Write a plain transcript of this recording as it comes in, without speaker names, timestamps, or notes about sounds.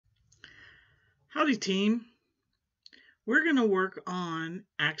Howdy team. We're going to work on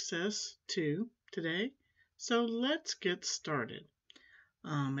Access2 today. So let's get started.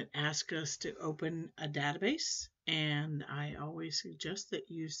 It asks us to open a database, and I always suggest that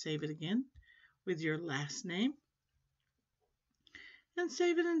you save it again with your last name and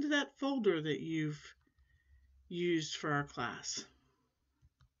save it into that folder that you've used for our class.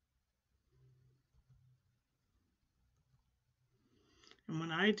 And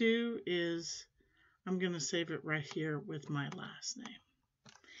what I do is I'm going to save it right here with my last name.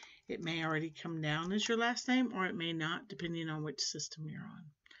 It may already come down as your last name, or it may not, depending on which system you're on.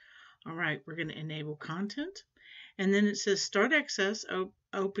 All right, we're going to enable content. And then it says Start Access,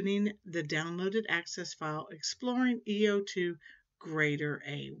 opening the downloaded Access file, exploring EO2 greater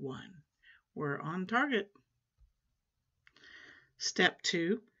A1. We're on target. Step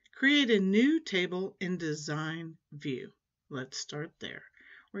 2, create a new table in Design View. Let's start there.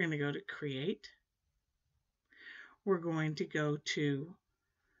 We're going to go to Create. We're going to go to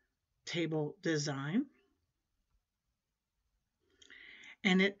Table Design.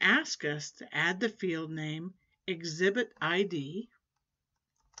 And it asks us to add the field name Exhibit ID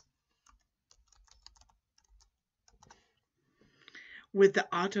with the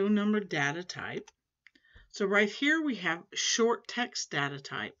auto number data type. So right here we have short text data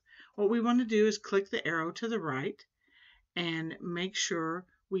type. What we want to do is click the arrow to the right and make sure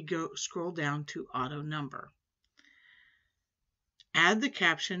we scroll down to auto number. Add the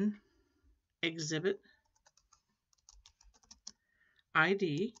caption Exhibit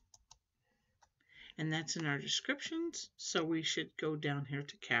ID, and that's in our descriptions, so we should go down here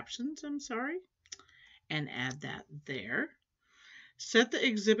to captions, and add that there. Set the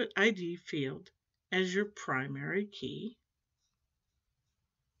Exhibit ID field as your primary key.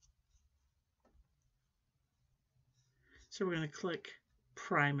 So we're going to click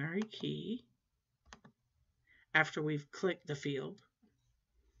Primary Key after we've clicked the field.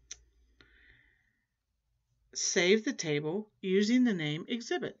 Save the table using the name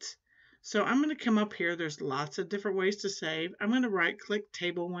Exhibits. So I'm going to come up here. There's lots of different ways to save. I'm going to right-click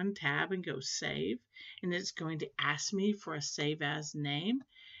Table 1 tab and go Save. And it's going to ask me for a Save As name.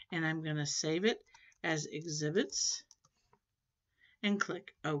 And I'm going to save it as Exhibits and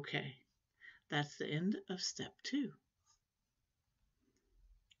click OK. That's the end of Step 2.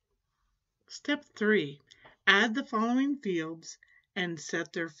 Step 3. Add the following fields and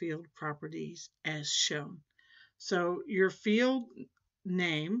set their field properties as shown. So your field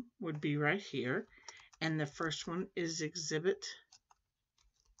name would be right here, and the first one is Exhibit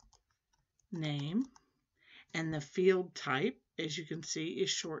Name, and the field type, as you can see, is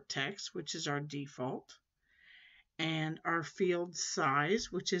short text, which is our default, and our field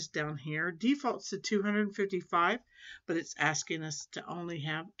size, which is down here, defaults to 255, but it's asking us to only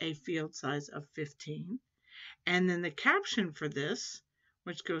have a field size of 15. And then the caption for this,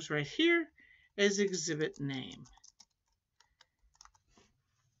 which goes right here, is Exhibit Name.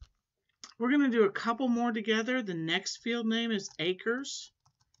 We're going to do a couple more together. The next field name is Acres,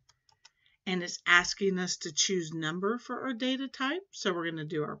 and it's asking us to choose number for our data type. So we're going to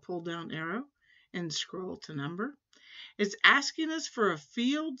do our pull down arrow and scroll to number. It's asking us for a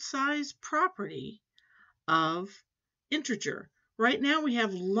field size property of integer. Right now we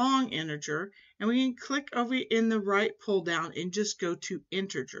have long integer, and we can click over in the right pull down and just go to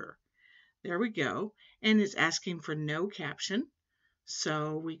integer. There we go. And it's asking for no caption.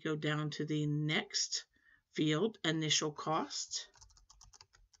 So we go down to the next field, initial cost.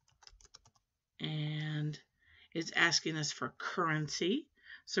 And it's asking us for currency.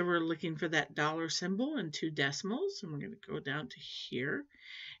 So we're looking for that dollar symbol and 2 decimals. And we're going to go down to here.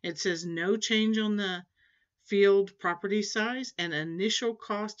 It says no change on the field property size and initial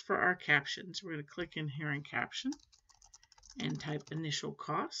cost for our captions. We're going to click in here in caption and type initial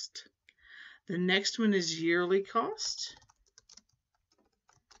cost. The next one is yearly cost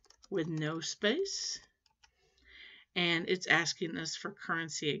with no space, and it's asking us for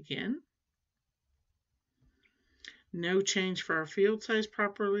currency again. No change for our field size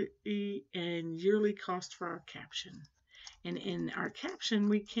property and yearly cost for our caption. And in our caption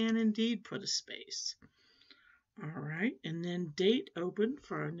we can indeed put a space. All right, and then date opened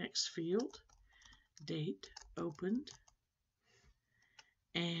for our next field. Date opened.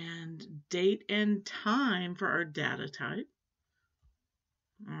 And date and time for our data type.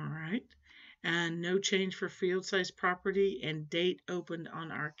 All right, and no change for field size property and date opened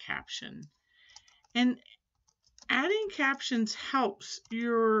on our caption. And adding captions helps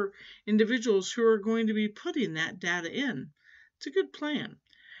your individuals who are going to be putting that data in. It's a good plan.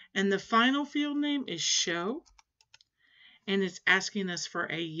 And the final field name is show. and it's asking us for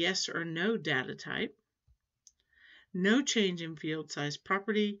a yes or no data type, no change in field size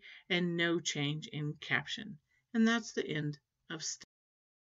property, and no change in caption. And that's the end of step